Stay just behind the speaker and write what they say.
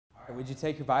Would you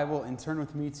take your Bible and turn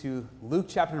with me to Luke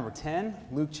chapter number 10?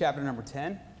 Luke chapter number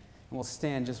 10. And we'll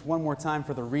stand just one more time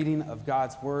for the reading of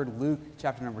God's Word, Luke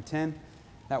chapter number 10.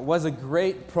 That was a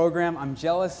great program. I'm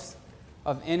jealous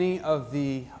of any of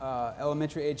the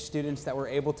elementary age students that were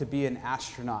able to be an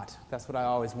astronaut. That's what I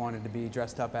always wanted to be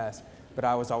dressed up as. But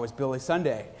I was always Billy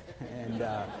Sunday and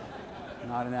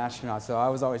not an astronaut, so I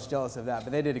was always jealous of that.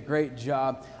 But they did a great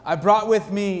job. I brought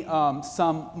with me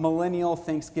some millennial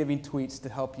Thanksgiving tweets to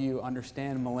help you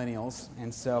understand millennials.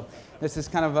 And so this is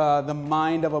kind of the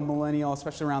mind of a millennial,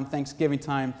 especially around Thanksgiving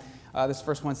time. This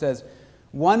first one says,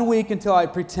 "1 week until I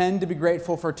pretend to be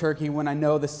grateful for turkey when I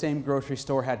know the same grocery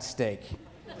store had steak."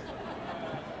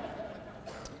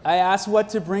 I asked what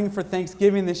to bring for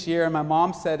Thanksgiving this year, and my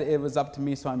mom said it was up to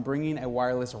me, so I'm bringing a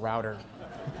wireless router.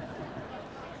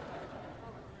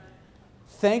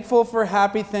 Thankful for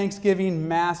Happy Thanksgiving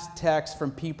mass text from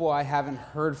people I haven't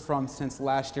heard from since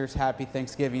last year's Happy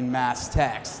Thanksgiving mass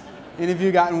text. Any of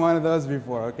you gotten one of those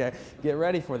before? Okay, get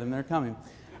ready for them. They're coming.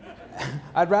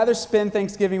 I'd rather spend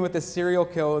Thanksgiving with a serial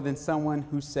killer than someone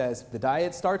who says, "The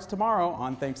diet starts tomorrow"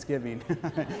 on Thanksgiving.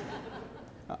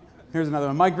 Here's another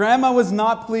one. My grandma was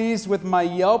not pleased with my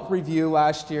Yelp review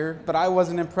last year, but I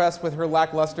wasn't impressed with her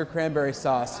lackluster cranberry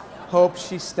sauce. Hope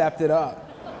she stepped it up.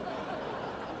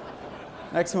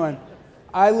 Next one.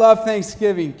 I love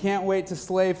Thanksgiving. Can't wait to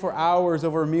slave for hours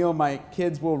over a meal my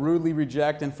kids will rudely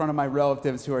reject in front of my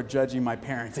relatives who are judging my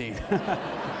parenting.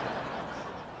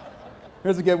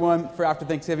 Here's a good one for after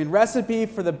Thanksgiving. Recipe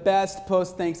for the best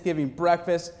post-Thanksgiving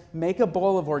breakfast. Make a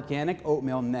bowl of organic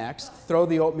oatmeal next. Throw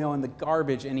the oatmeal in the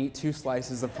garbage and eat 2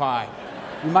 slices of pie.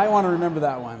 You might want to remember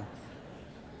that one.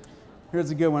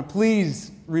 Here's a good one.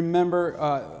 Please remember,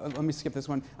 let me skip this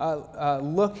one.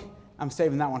 I'm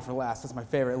saving that one for last. That's my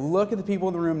favorite. Look at the people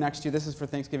in the room next to you. This is for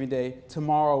Thanksgiving Day.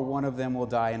 Tomorrow, one of them will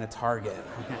die in a Target.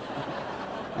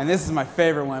 And this is my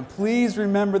favorite one. Please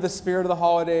remember the spirit of the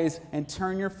holidays and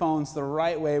turn your phones the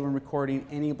right way when recording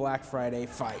any Black Friday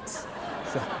fights.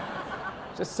 So,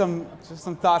 just some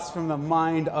thoughts from the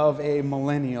mind of a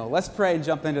millennial. Let's pray and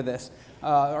jump into this.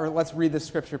 Or let's read the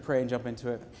scripture, pray and jump into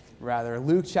it, rather.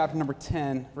 Luke chapter number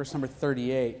 10, verse number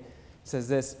 38 says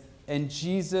this, "And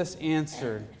Jesus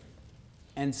answered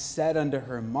and said unto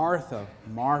her, Martha,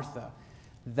 Martha,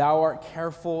 thou art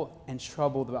careful and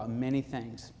troubled about many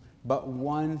things, but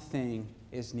one thing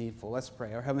is needful." Let's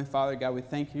pray. Our Heavenly Father, God, we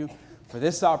thank you for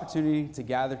this opportunity to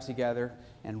gather together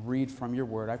and read from your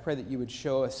word. I pray that you would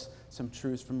show us some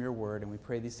truths from your word, and we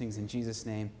pray these things in Jesus'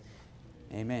 name.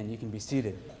 Amen. You can be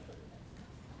seated.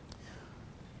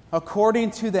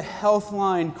 According to the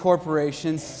Healthline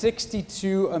Corporation,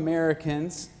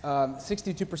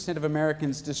 62% of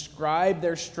Americans describe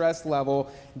their stress level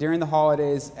during the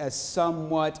holidays as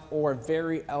somewhat or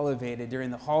very elevated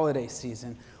during the holiday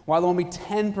season, while only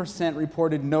 10%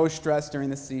 reported no stress during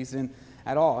the season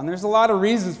at all. And there's a lot of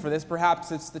reasons for this.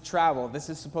 Perhaps it's the travel. This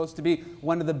is supposed to be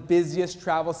one of the busiest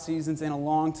travel seasons in a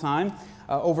long time.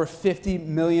 Over 50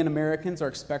 million Americans are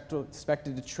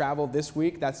expected to travel this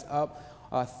week. That's up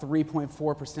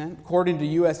 3.4%. According to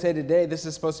USA Today, this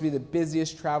is supposed to be the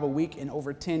busiest travel week in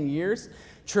over 10 years.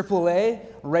 AAA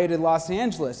rated Los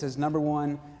Angeles as number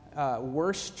 1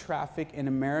 worst traffic in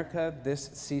America this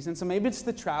season. So maybe it's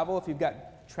the travel. If you've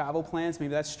got travel plans,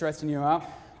 maybe that's stressing you out.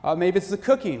 Maybe it's the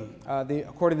cooking.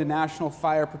 According to the National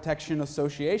Fire Protection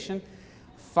Association,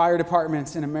 fire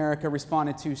departments in America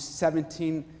responded to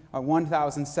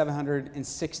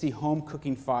 1,760 home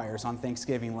cooking fires on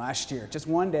Thanksgiving last year. Just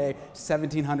one day,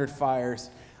 1,700 fires.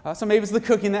 So maybe it's the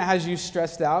cooking that has you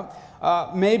stressed out.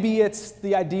 Maybe it's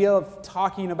the idea of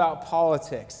talking about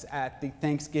politics at the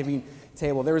Thanksgiving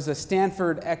table. There was a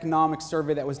Stanford economic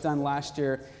survey that was done last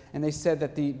year, and they said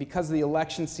that because of the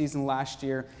election season last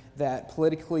year, that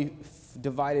politically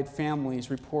divided families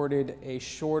reported a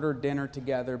shorter dinner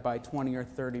together by 20 or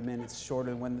 30 minutes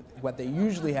shorter than what they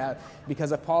usually have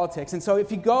because of politics. And so if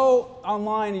you go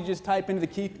online and you just type into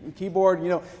the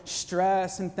keyboard,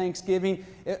 stress and Thanksgiving,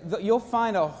 you'll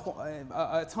find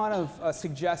a ton of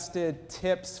suggested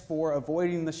tips for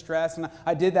avoiding the stress. And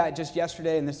I did that just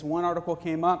yesterday, and this one article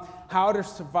came up, How to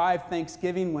Survive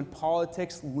Thanksgiving When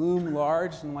Politics Loom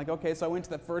Large. And I'm like, okay, so I went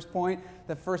to the first point.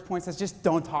 The first point says just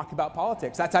don't talk about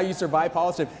politics. That's how you survive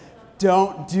politics.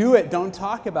 Don't do it. Don't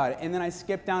talk about it. And then I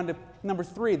skipped down to number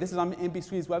 3. This is on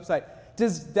NBC's website.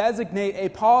 Just designate a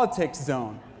politics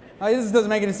zone. This doesn't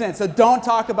make any sense. So don't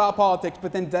talk about politics,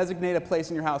 but then designate a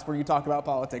place in your house where you talk about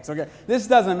politics. Okay, this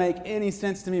doesn't make any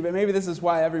sense to me, but maybe this is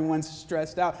why everyone's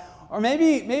stressed out. Or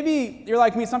maybe you're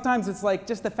like me. Sometimes it's like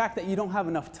just the fact that you don't have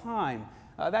enough time.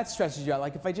 that stresses you out.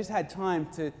 Like if I just had time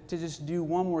to just do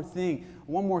one more thing,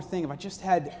 if I just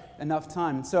had enough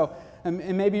time. And so,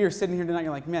 and maybe you're sitting here tonight,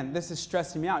 you're like, man, this is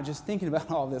stressing me out just thinking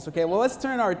about all this. Okay, well, let's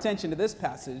turn our attention to this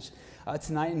passage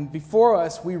tonight. And before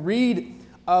us, we read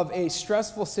of a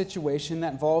stressful situation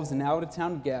that involves an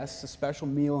out-of-town guest, a special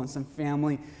meal, and some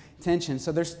family tension.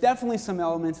 So there's definitely some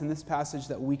elements in this passage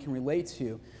that we can relate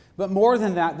to. But more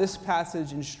than that, this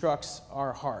passage instructs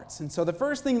our hearts. And so the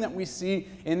first thing that we see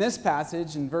in this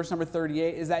passage, in verse number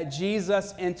 38, is that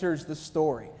Jesus enters the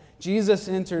story. Jesus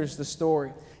enters the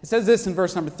story. It says this in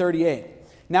verse number 38.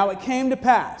 Now it came to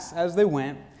pass, as they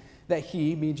went, that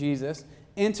he, me Jesus,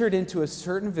 entered into a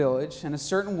certain village, and a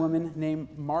certain woman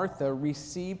named Martha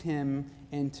received him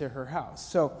into her house.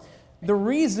 So the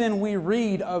reason we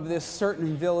read of this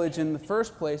certain village in the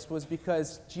first place was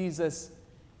because Jesus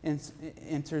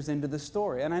enters into the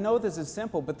story. And I know this is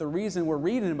simple, but the reason we're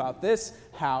reading about this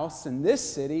house and this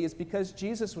city is because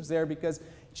Jesus was there, because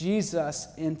Jesus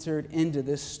entered into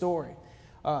this story.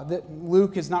 That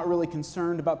Luke is not really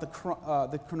concerned about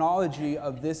the chronology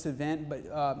of this event,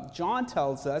 but John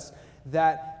tells us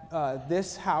that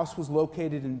this house was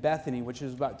located in Bethany, which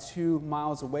is about 2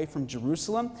 miles away from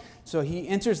Jerusalem. So he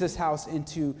enters this house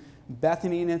into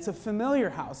Bethany, and it's a familiar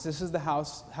house. This is the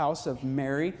house of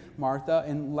Mary, Martha,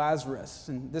 and Lazarus.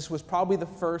 And this was probably the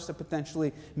first of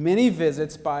potentially many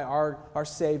visits by our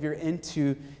Savior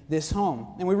into this home.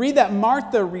 And we read that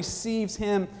Martha receives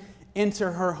him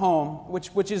into her home,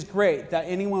 which is great that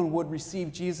anyone would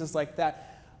receive Jesus like that.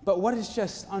 But what is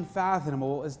just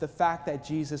unfathomable is the fact that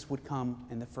Jesus would come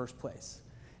in the first place.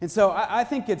 And so I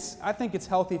think it's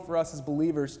healthy for us as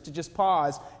believers to just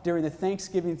pause during the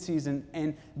Thanksgiving season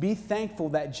and be thankful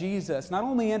that Jesus not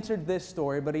only entered this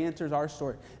story, but he enters our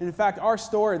story. And in fact, our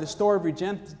story, the story of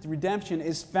redemption,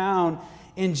 is found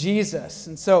in Jesus.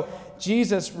 And so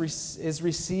Jesus is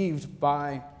received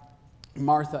by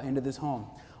Martha into this home.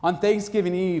 On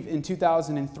Thanksgiving Eve in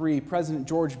 2003, President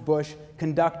George Bush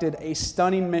conducted a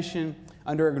stunning mission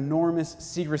under enormous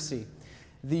secrecy.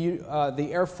 The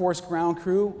Air Force ground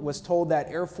crew was told that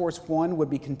Air Force One would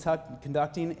be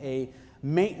conducting a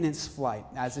maintenance flight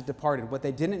as it departed. What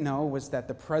they didn't know was that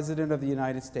the President of the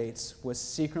United States was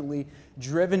secretly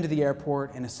driven to the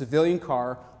airport in a civilian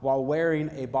car while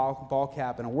wearing a ball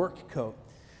cap and a work coat.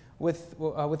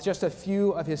 With just a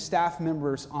few of his staff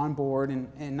members on board,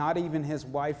 and not even his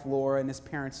wife Laura and his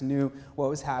parents knew what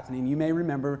was happening. You may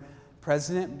remember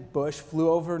President Bush flew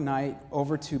overnight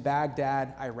over to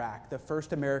Baghdad, Iraq, the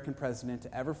first American president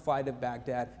to ever fly to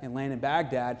Baghdad and land in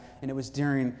Baghdad, and it was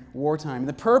during wartime.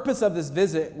 The purpose of this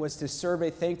visit was to serve a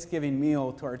Thanksgiving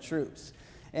meal to our troops.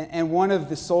 And one of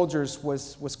the soldiers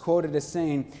was quoted as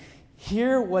saying,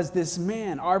 "Here was this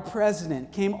man, our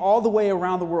president, came all the way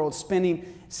around the world, spending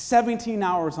 17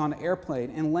 hours on an airplane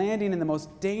and landing in the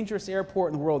most dangerous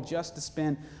airport in the world just to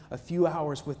spend a few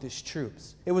hours with his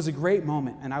troops." It was a great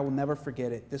moment, and I will never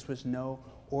forget it. This was no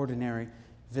ordinary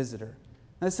visitor.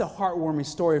 Now, this is a heartwarming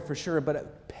story for sure, but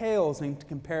it pales in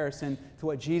comparison to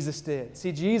what Jesus did.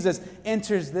 See, Jesus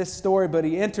enters this story, but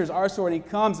he enters our story, and he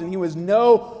comes, and he was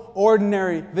no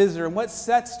ordinary visitor. And what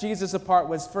sets Jesus apart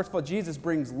was, first of all, Jesus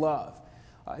brings love.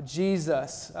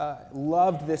 Jesus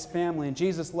loved this family, and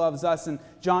Jesus loves us. In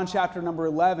John chapter number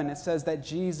 11, it says that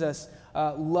Jesus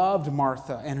loved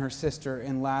Martha and her sister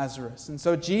and Lazarus. And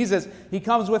so Jesus, he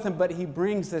comes with him, but he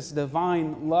brings this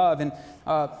divine love. And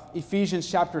Ephesians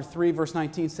chapter 3, verse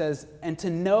 19 says, "And to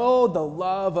know the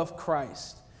love of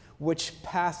Christ, which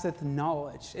passeth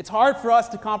knowledge." It's hard for us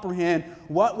to comprehend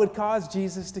what would cause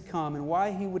Jesus to come and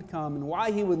why he would come and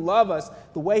why he would love us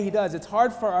the way he does. It's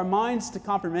hard for our minds to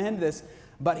comprehend this,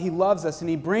 but he loves us and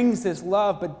he brings this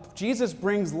love. But Jesus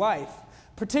brings life,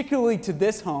 particularly to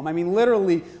this home. I mean,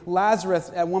 literally,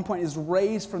 Lazarus at one point is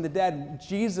raised from the dead.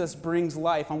 Jesus brings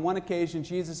life. On one occasion,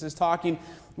 Jesus is talking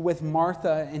with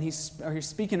Martha, and he's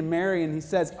speaking to Mary, and he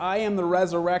says, "I am the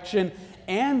resurrection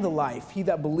and the life. He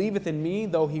that believeth in me,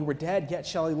 though he were dead, yet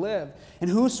shall he live. And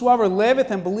whosoever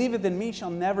liveth and believeth in me shall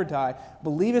never die.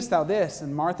 Believest thou this?"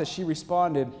 And Martha, she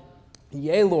responded,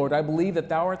 "Yea, Lord, I believe that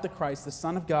thou art the Christ, the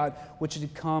Son of God, which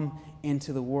did come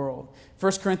into the world."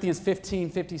 1 Corinthians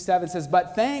 15:57 says,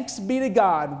 "But thanks be to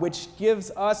God, which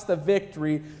gives us the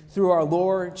victory through our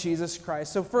Lord Jesus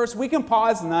Christ." So first, we can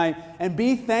pause tonight and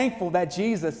be thankful that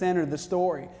Jesus entered the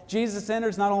story. Jesus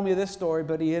enters not only this story,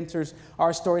 but he enters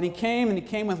our story. And he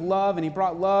came with love, and he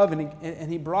brought love, and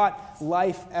he brought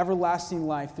life, everlasting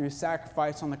life, through his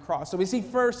sacrifice on the cross. So we see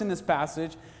first in this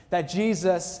passage that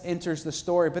Jesus enters the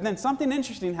story. But then something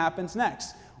interesting happens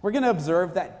next. We're going to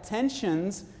observe that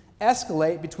tensions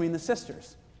escalate between the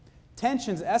sisters.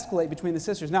 Tensions escalate between the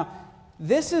sisters. Now,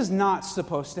 this is not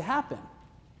supposed to happen.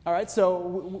 All right, so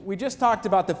we just talked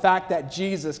about the fact that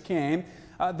Jesus came.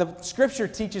 The scripture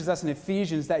teaches us in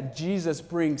Ephesians that Jesus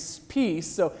brings peace.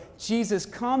 So Jesus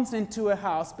comes into a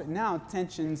house, but now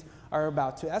tensions are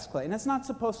about to escalate. And it's not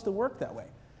supposed to work that way.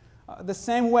 The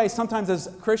same way, sometimes as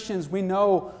Christians, we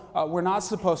know we're not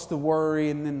supposed to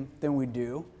worry, and then we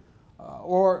do.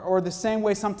 Or the same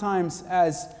way sometimes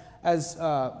as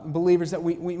believers that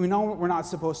we know we're not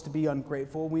supposed to be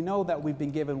ungrateful. We know that we've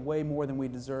been given way more than we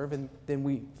deserve, and then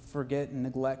we forget and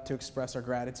neglect to express our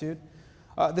gratitude.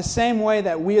 The same way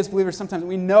that we as believers sometimes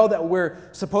we know that we're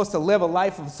supposed to live a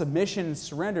life of submission and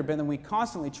surrender, but then we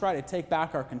constantly try to take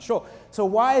back our control. So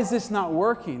why is this not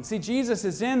working? See, Jesus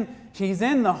he's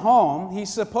in the home.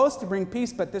 He's supposed to bring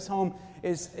peace, but this home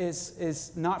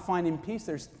is not finding peace.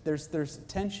 There's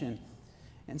tension.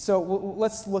 And so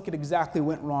let's look at exactly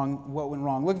what went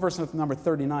wrong. Look at verse number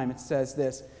 39. It says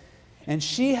this, "And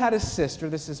she had a sister,"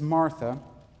 this is Martha,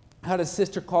 "had a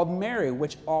sister called Mary,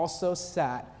 which also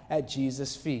sat at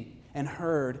Jesus' feet and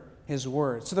heard his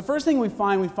words." So the first thing we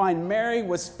find Mary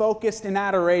was focused in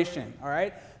adoration, all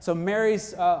right? So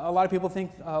Mary's, a lot of people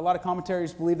think, a lot of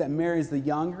commentaries believe that Mary's the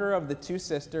younger of the two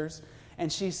sisters, and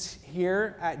she's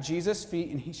here at Jesus' feet,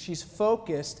 and she's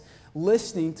focused,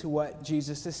 listening to what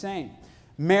Jesus is saying.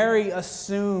 Mary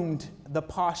assumed the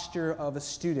posture of a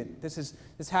student.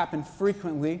 This happened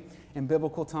frequently in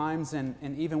biblical times, and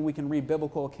even we can read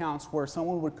biblical accounts where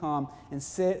someone would come and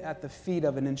sit at the feet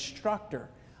of an instructor.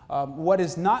 What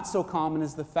is not so common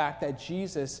is the fact that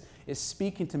Jesus is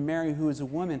speaking to Mary, who is a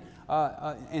woman.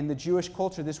 In the Jewish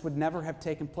culture, this would never have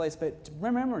taken place. But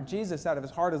remember, Jesus, out of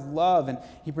his heart is love, and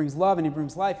he brings love and he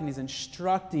brings life, and he's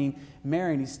instructing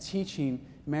Mary, and he's teaching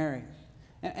Mary.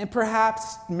 And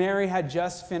perhaps Mary had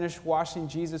just finished washing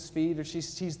Jesus' feet, or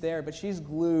she's there, but she's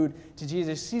glued to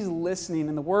Jesus. She's listening,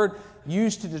 and the word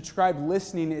used to describe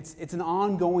listening, it's an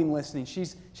ongoing listening.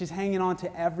 She's hanging on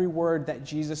to every word that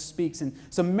Jesus speaks. And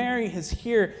so Mary is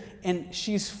here, and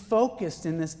she's focused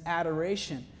in this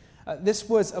adoration. This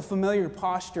was a familiar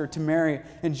posture to Mary.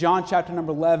 In John chapter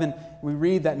number 11, we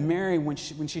read that Mary, when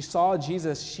she saw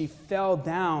Jesus, she fell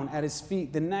down at his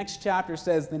feet. The next chapter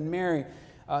says, then Mary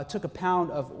took a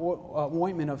pound of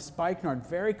ointment of spikenard,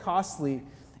 very costly,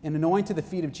 and anointed the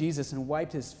feet of Jesus and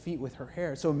wiped his feet with her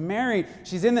hair. So Mary,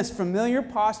 she's in this familiar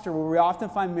posture where we often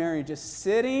find Mary just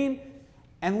sitting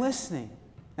and listening.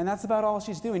 And that's about all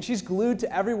she's doing. She's glued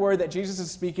to every word that Jesus is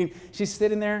speaking. She's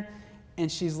sitting there and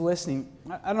she's listening.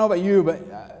 I don't know about you, but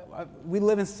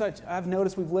I've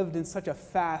noticed we've lived in such a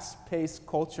fast-paced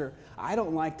culture. I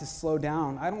don't like to slow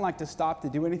down. I don't like to stop to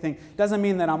do anything. Doesn't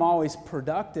mean that I'm always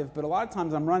productive, but a lot of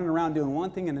times I'm running around doing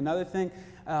one thing and another thing.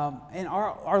 And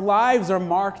our lives are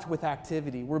marked with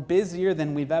activity. We're busier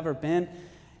than we've ever been.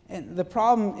 And the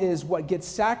problem is what gets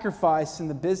sacrificed in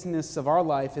the business of our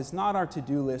life is not our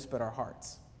to-do list, but our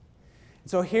hearts.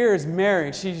 So here's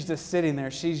Mary. She's just sitting there.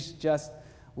 She's just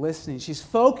listening. She's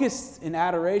focused in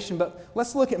adoration. But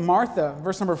let's look at Martha.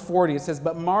 Verse number 40, it says,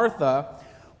 but Martha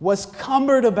was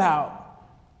cumbered about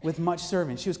with much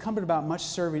serving. She was cumbered about much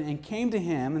serving and came to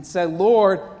him and said,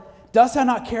 Lord, dost thou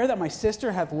not care that my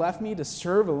sister hath left me to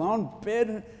serve alone?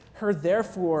 Bid her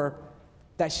therefore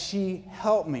that she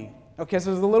help me. Okay,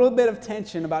 so there's a little bit of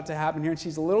tension about to happen here, and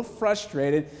she's a little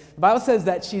frustrated. The Bible says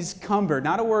that she's cumbered,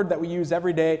 not a word that we use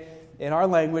every day in our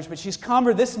language, but she's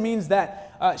cumbered. This means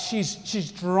that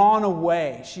she's drawn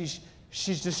away.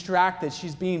 She's distracted.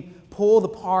 She's being pulled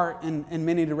apart in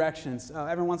many directions.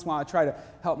 Every once in a while, I try to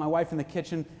help my wife in the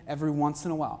kitchen every once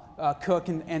in a while, cook,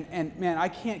 and man, I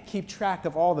can't keep track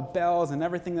of all the bells and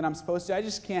everything that I'm supposed to. I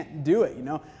just can't do it, you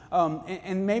know.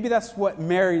 And maybe that's what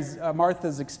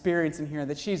Martha's experiencing here,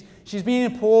 that she's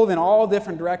being pulled in all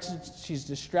different directions. She's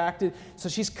distracted. So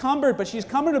she's cumbered, but she's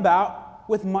cumbered about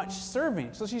with much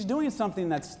serving. So she's doing something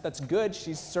that's good.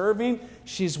 She's serving.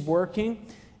 She's working.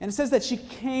 And it says that she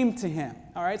came to him.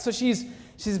 All right, so she's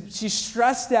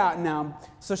stressed out now.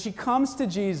 So she comes to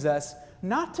Jesus,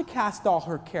 not to cast all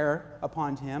her care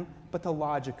upon him, but to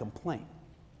lodge a complaint.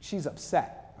 She's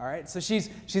upset. All right, so she's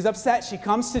upset. She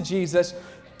comes to Jesus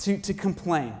to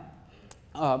complain.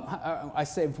 I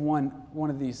saved one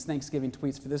of these Thanksgiving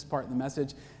tweets for this part of the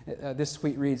message. This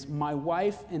tweet reads, my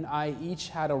wife and I each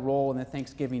had a role in the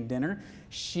Thanksgiving dinner.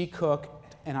 She cooked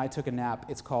and I took a nap.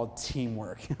 It's called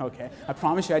teamwork. Okay, I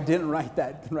promise you I didn't write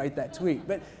that tweet.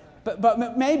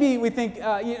 But maybe we think,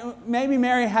 maybe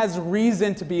Mary has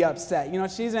reason to be upset. You know,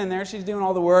 she's in there, she's doing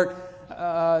all the work.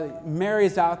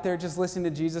 Mary's out there just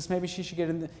listening to Jesus. Maybe she should get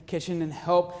in the kitchen and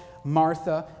help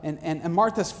Martha. And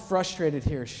Martha's frustrated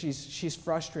here. She's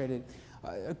frustrated.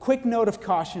 A quick note of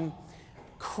caution.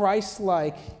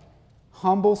 Christ-like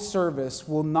humble service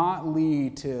will not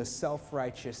lead to a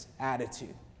self-righteous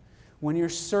attitude. When you're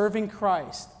serving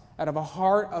Christ out of a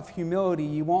heart of humility,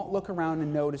 you won't look around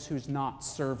and notice who's not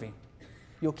serving.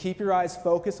 You'll keep your eyes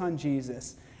focused on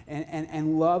Jesus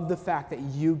and love the fact that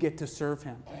you get to serve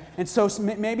him. And so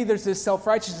maybe there's this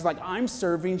self-righteousness, like, I'm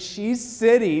serving, she's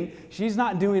sitting, she's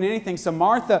not doing anything. So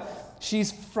Martha,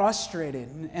 she's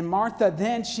frustrated. And Martha,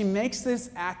 then she makes this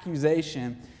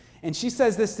accusation. And she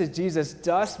says this to Jesus,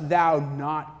 "Dost thou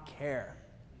not care?"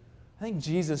 I think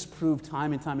Jesus proved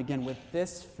time and time again with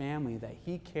this family that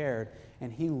he cared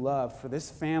and he loved for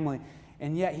this family.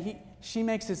 And yet she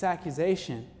makes this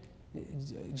accusation.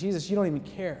 Jesus, you don't even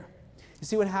care. You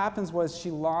see, what happens was she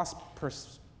lost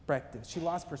perspective.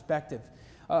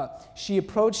 She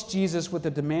approached Jesus with a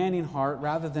demanding heart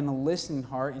rather than a listening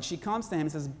heart. And she comes to him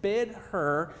and says, bid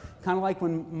her, kind of like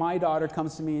when my daughter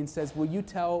comes to me and says, will you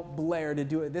tell Blair to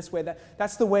do it this way?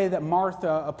 That's the way that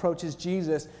Martha approaches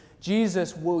Jesus.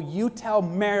 Jesus, will you tell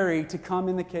Mary to come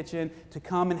in the kitchen, to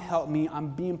come and help me? I'm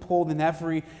being pulled in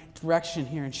every direction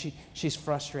here. And she's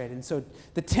frustrated. And so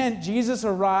Jesus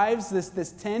arrives,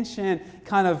 this tension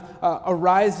kind of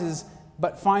arises,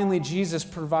 but finally Jesus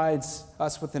provides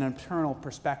us with an eternal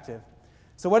perspective.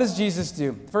 So what does Jesus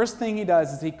do? First thing he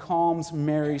does is he calms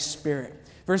Mary's spirit.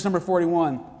 Verse number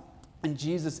 41, and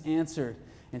Jesus answered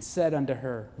and said unto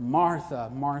her, Martha,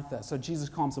 Martha. So Jesus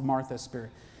calms Martha's spirit.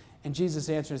 And Jesus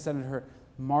answered and said unto her,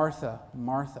 Martha,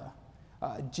 Martha.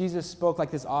 Jesus spoke like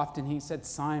this often. He said,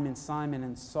 Simon, Simon,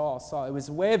 and Saul, Saul. It was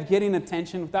a way of getting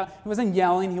attention. He wasn't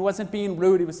yelling. He wasn't being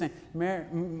rude. He was saying,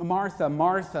 Martha,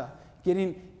 Martha,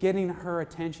 getting her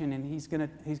attention. And he's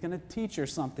gonna teach her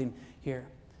something here.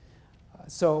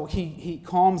 So he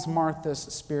calms Martha's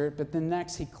spirit, but then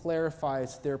next he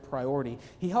clarifies their priority.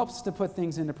 He helps to put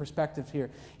things into perspective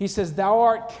here. He says, thou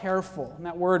art careful. And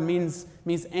that word means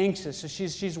anxious. So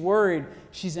she's worried,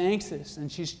 she's anxious,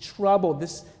 and she's troubled.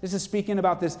 This is speaking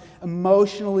about this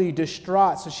emotionally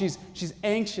distraught. So she's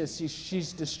anxious,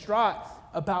 she's distraught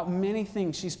about many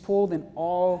things. She's pulled in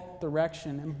all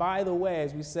directions. And by the way,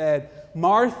 as we said,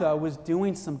 Martha was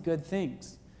doing some good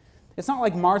things. It's not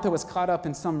like Martha was caught up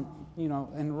in some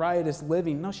in riotous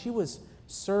living. No, she was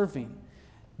serving.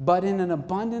 But in an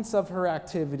abundance of her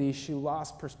activity, she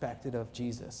lost perspective of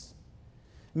Jesus.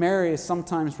 Mary is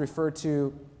sometimes referred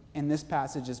to in this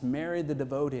passage as Mary the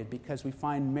devoted, because we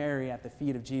find Mary at the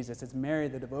feet of Jesus. It's Mary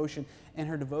the devotion, and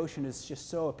her devotion is just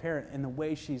so apparent in the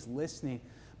way she's listening.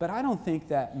 But I don't think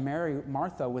that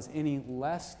Martha was any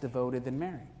less devoted than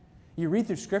Mary. You read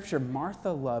through Scripture,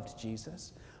 Martha loved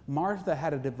Jesus. Martha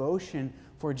had a devotion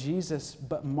for Jesus,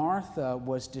 but Martha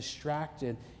was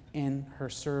distracted in her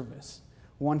service.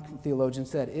 One theologian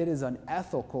said, it is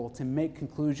unethical to make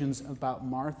conclusions about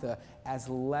Martha as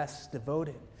less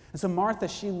devoted. And so Martha,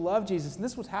 she loved Jesus. And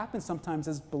this is what happens sometimes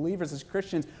as believers, as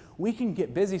Christians. We can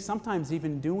get busy, sometimes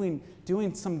even doing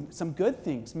some good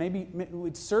things, maybe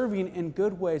serving in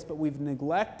good ways, but we've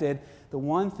neglected the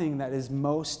one thing that is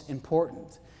most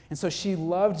important. And so she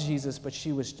loved Jesus, but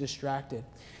she was distracted.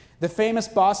 The famous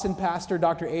Boston pastor,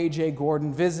 Dr. A.J.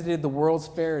 Gordon, visited the World's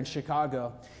Fair in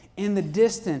Chicago. In the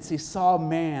distance, he saw a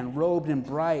man robed in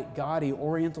bright, gaudy,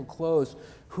 oriental clothes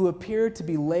who appeared to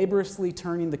be laboriously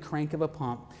turning the crank of a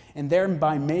pump and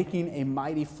thereby making a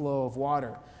mighty flow of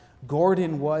water.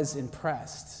 Gordon was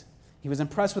impressed. He was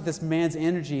impressed with this man's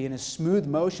energy and his smooth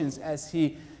motions as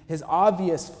his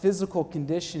obvious physical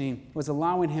conditioning was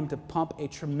allowing him to pump a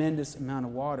tremendous amount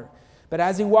of water. But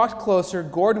as he walked closer,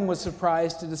 Gordon was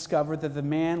surprised to discover that the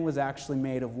man was actually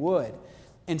made of wood.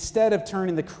 Instead of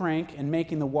turning the crank and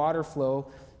making the water flow,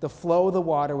 the flow of the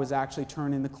water was actually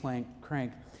turning the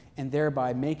crank and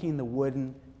thereby making the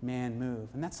wooden man move.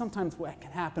 And that's sometimes what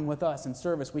can happen with us in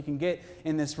service. We can get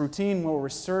in this routine where we're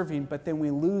serving, but then we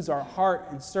lose our heart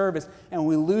in service and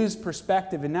we lose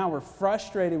perspective, and now we're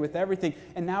frustrated with everything.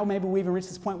 And now maybe we even reached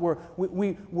this point where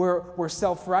we're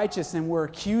self-righteous and we're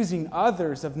accusing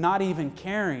others of not even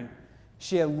caring.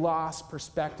 She had lost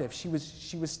perspective. She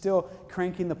was still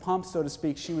cranking the pump, so to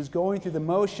speak. She was going through the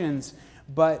motions,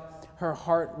 but her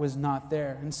heart was not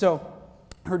there. And so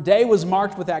her day was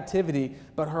marked with activity,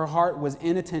 but her heart was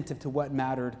inattentive to what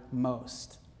mattered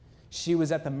most. She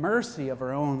was at the mercy of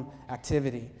her own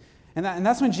activity. And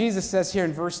that's when Jesus says here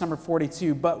in verse number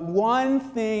 42, but one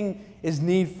thing is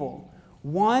needful.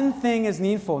 One thing is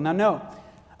needful. Now note,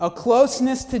 a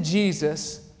closeness to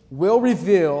Jesus will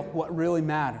reveal what really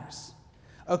matters.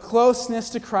 A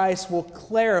closeness to Christ will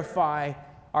clarify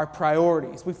our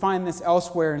priorities. We find this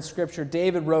elsewhere in Scripture.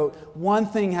 David wrote, one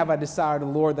thing have I desired of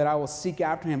the Lord, that I will seek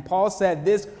after him. Paul said,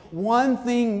 this one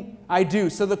thing I do.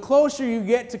 So the closer you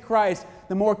get to Christ,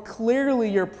 the more clearly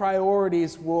your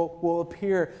priorities will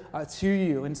appear to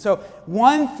you. And so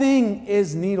one thing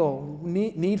is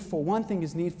needful. One thing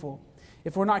is needful.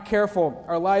 If we're not careful,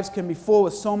 our lives can be full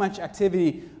with so much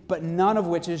activity, but none of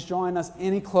which is drawing us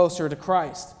any closer to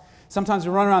Christ. Sometimes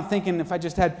we run around thinking, if I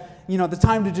just had, the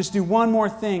time to just do one more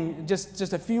thing,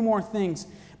 just a few more things.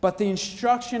 But the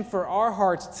instruction for our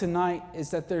hearts tonight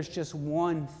is that there's just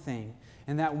one thing,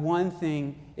 and that one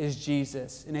thing is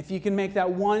Jesus. And if you can make that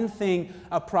one thing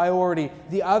a priority,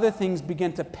 the other things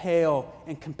begin to pale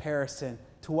in comparison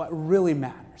to what really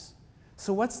matters.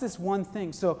 So what's this one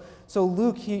thing? So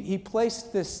Luke, he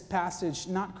placed this passage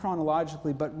not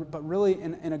chronologically, but really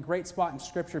in a great spot in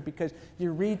Scripture, because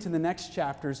you read to the next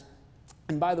chapters.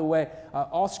 And by the way,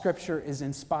 all Scripture is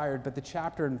inspired, but the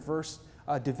chapter and verse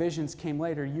divisions came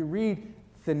later. You read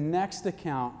the next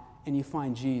account and you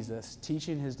find Jesus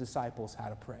teaching his disciples how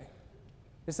to pray.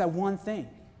 It's that one thing,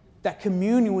 that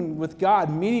communion with God,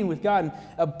 meeting with God, and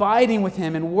abiding with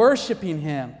him and worshiping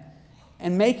him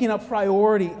and making a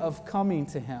priority of coming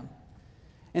to him.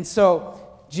 And so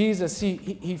Jesus,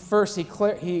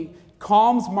 he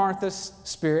calms Martha's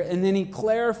spirit, and then he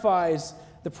clarifies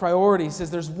the priority. He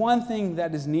says there's one thing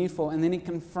that is needful, and then he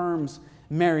confirms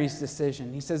Mary's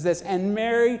decision. He says this, and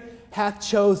Mary hath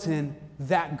chosen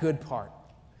that good part.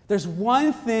 There's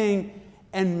one thing,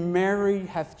 and Mary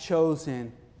hath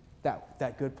chosen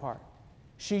that good part.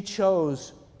 She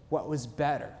chose what was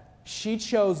better. She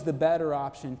chose the better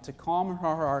option to calm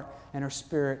her heart and her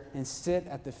spirit and sit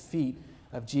at the feet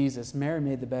of Jesus. Mary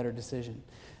made the better decision.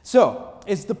 So,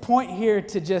 is the point here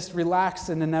to just relax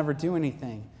and to never do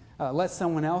anything? Let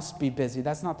someone else be busy.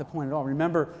 That's not the point at all.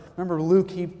 Remember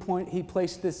Luke, he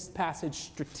placed this passage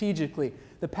strategically.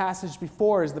 The passage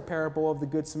before is the parable of the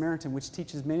Good Samaritan, which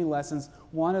teaches many lessons.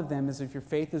 One of them is if your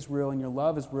faith is real and your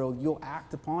love is real, you'll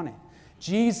act upon it.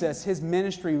 Jesus, his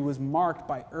ministry was marked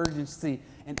by urgency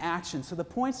and action. So the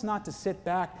point's not to sit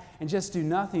back and just do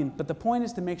nothing, but the point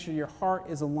is to make sure your heart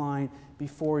is aligned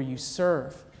before you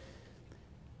serve.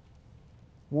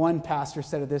 One pastor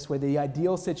said it this way: the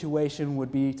ideal situation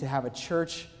would be to have a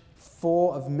church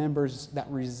full of members that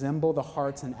resemble the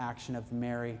hearts and action of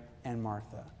Mary and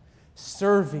Martha.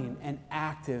 Serving and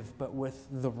active, but with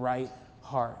the right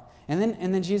heart. And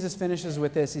then Jesus finishes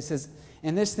with this. He says,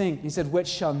 and this thing, he said, which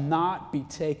shall not be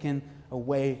taken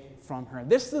away from her.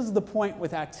 This is the point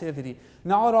with activity.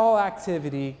 Not all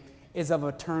activity is of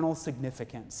eternal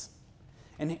significance.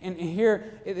 And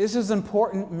here, this is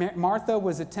important. Martha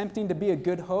was attempting to be a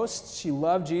good host. She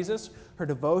loved Jesus. Her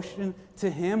devotion to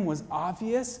him was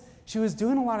obvious. She was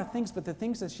doing a lot of things, but the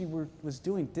things that she was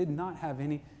doing did not have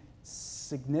any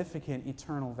significant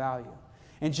eternal value.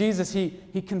 And Jesus,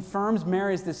 he confirms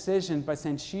Mary's decision by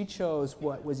saying she chose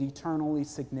what was eternally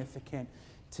significant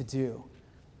to do.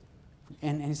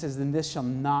 And he says, then this shall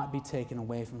not be taken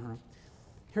away from her.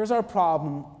 Here's our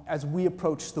problem as we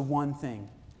approach the one thing.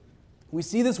 We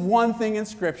see this one thing in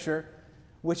Scripture,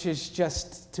 which is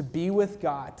just to be with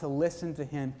God, to listen to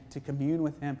him, to commune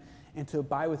with him, and to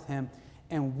abide with him.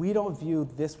 And we don't view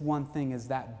this one thing as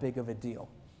that big of a deal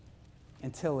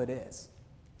until it is.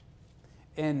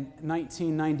 In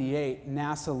 1998,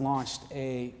 NASA launched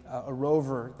a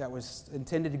rover that was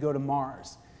intended to go to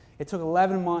Mars. It took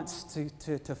 11 months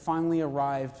to finally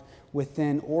arrive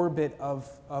within orbit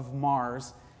of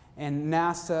Mars. And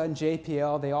NASA and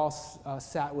JPL, they all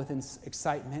sat with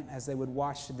excitement as they would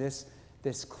watch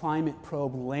this climate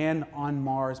probe land on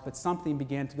Mars. But something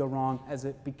began to go wrong as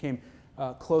it became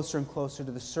closer and closer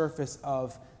to the surface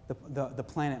of the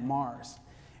planet Mars.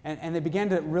 And they began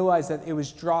to realize that it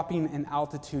was dropping in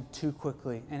altitude too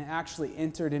quickly. And it actually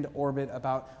entered into orbit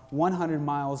about 100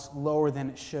 miles lower than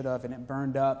it should have, and it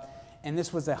burned up. And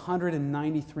this was a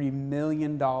 $193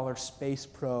 million space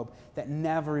probe that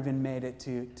never even made it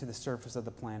to the surface of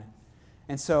the planet.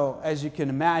 And so, as you can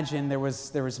imagine, there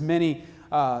was many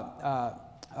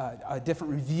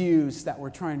different reviews that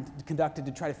were conducted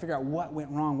to try to figure out what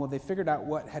went wrong. Well, they figured out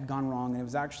what had gone wrong, and it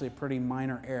was actually a pretty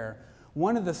minor error.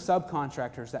 One of the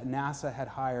subcontractors that NASA had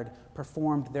hired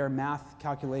performed their math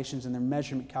calculations and their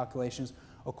measurement calculations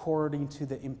according to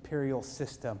the imperial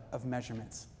system of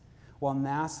measurements, while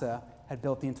NASA had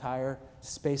built the entire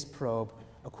space probe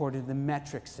according to the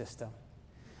metric system.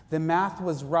 The math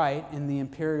was right in the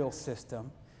imperial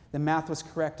system. The math was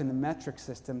correct in the metric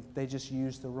system. They just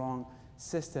used the wrong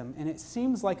system. And it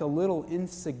seems like a little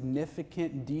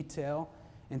insignificant detail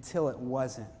until it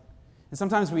wasn't. And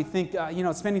sometimes we think,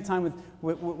 spending time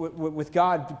with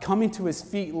God, coming to his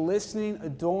feet, listening,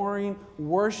 adoring,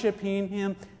 worshiping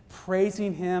him,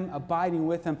 praising him, abiding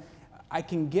with him, I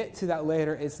can get to that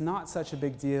later. It's not such a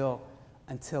big deal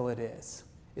until it is.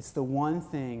 It's the one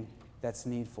thing that's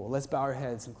needful. Let's bow our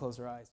heads and close our eyes.